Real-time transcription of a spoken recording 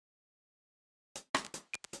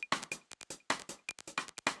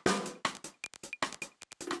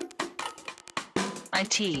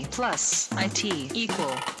IT plus IT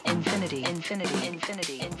equal infinity, infinity,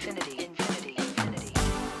 infinity, infinity, infinity, infinity.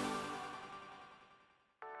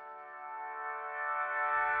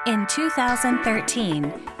 In 2013,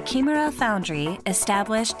 Kimura Foundry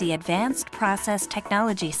established the Advanced Process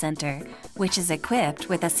Technology Center, which is equipped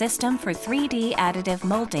with a system for 3D additive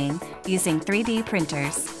molding using 3D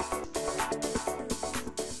printers.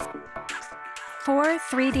 4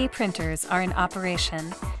 3D printers are in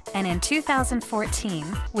operation, and in 2014,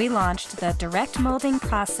 we launched the Direct Molding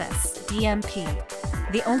Process, DMP,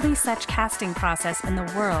 the only such casting process in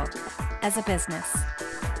the world, as a business.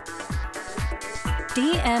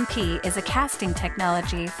 DMP is a casting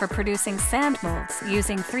technology for producing sand molds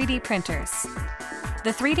using 3D printers.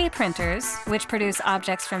 The 3D printers, which produce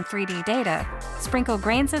objects from 3D data, sprinkle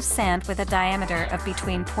grains of sand with a diameter of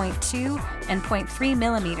between 0.2 and 0.3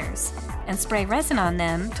 millimeters and spray resin on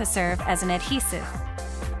them to serve as an adhesive.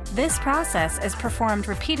 This process is performed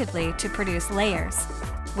repeatedly to produce layers,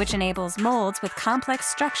 which enables molds with complex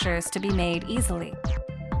structures to be made easily.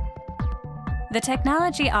 The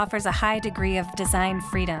technology offers a high degree of design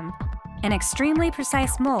freedom, and extremely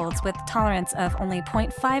precise molds with tolerance of only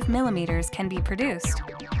 0.5 millimeters can be produced.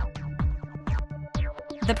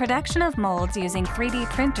 The production of molds using 3D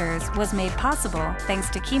printers was made possible thanks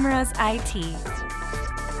to Kimura's IT.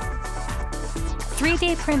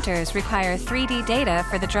 3D printers require 3D data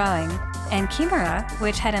for the drawing, and Kimura,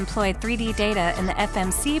 which had employed 3D data in the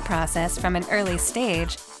FMC process from an early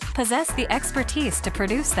stage, possessed the expertise to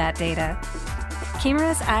produce that data.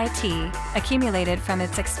 Kimura's IT, accumulated from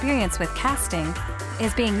its experience with casting,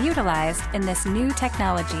 is being utilized in this new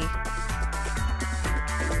technology.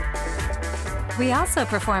 We also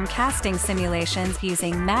perform casting simulations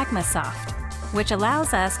using MagmaSoft, which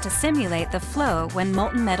allows us to simulate the flow when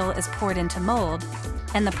molten metal is poured into mold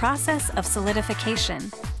and the process of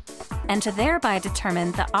solidification, and to thereby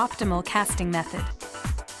determine the optimal casting method.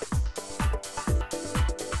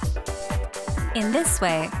 In this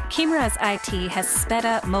way, Kimura's IT has sped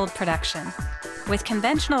up mold production. With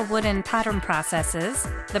conventional wooden pattern processes,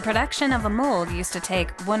 the production of a mold used to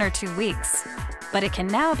take 1 or 2 weeks, but it can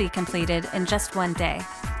now be completed in just 1 day,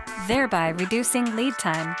 thereby reducing lead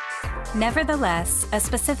time. Nevertheless, a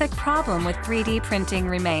specific problem with 3D printing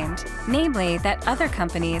remained, namely that other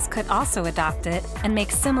companies could also adopt it and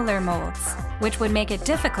make similar molds, which would make it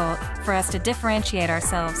difficult for us to differentiate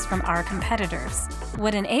ourselves from our competitors.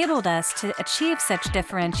 What enabled us to achieve such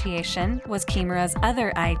differentiation was Kimura's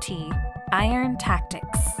other IT, Iron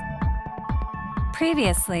Tactics.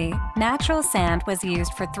 Previously, natural sand was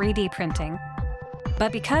used for 3D printing,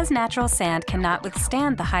 but because natural sand cannot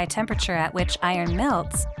withstand the high temperature at which iron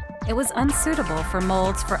melts, it was unsuitable for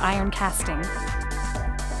molds for iron casting.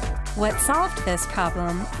 What solved this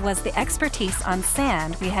problem was the expertise on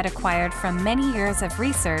sand we had acquired from many years of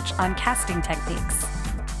research on casting techniques.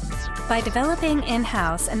 By developing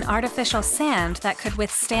in-house an artificial sand that could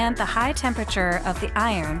withstand the high temperature of the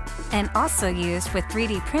iron and also used with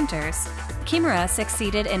 3D printers, Kimura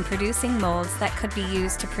succeeded in producing molds that could be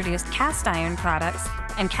used to produce cast iron products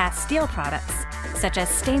and cast steel products, such as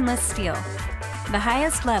stainless steel, the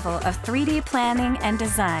highest level of 3D planning and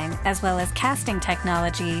design as well as casting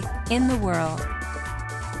technology in the world.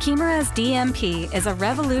 Kimura's DMP is a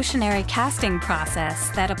revolutionary casting process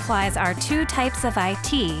that applies our 2 types of IT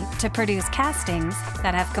to produce castings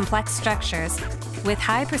that have complex structures with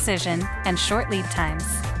high precision and short lead times.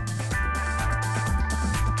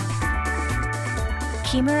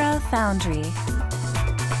 Kimura Foundry.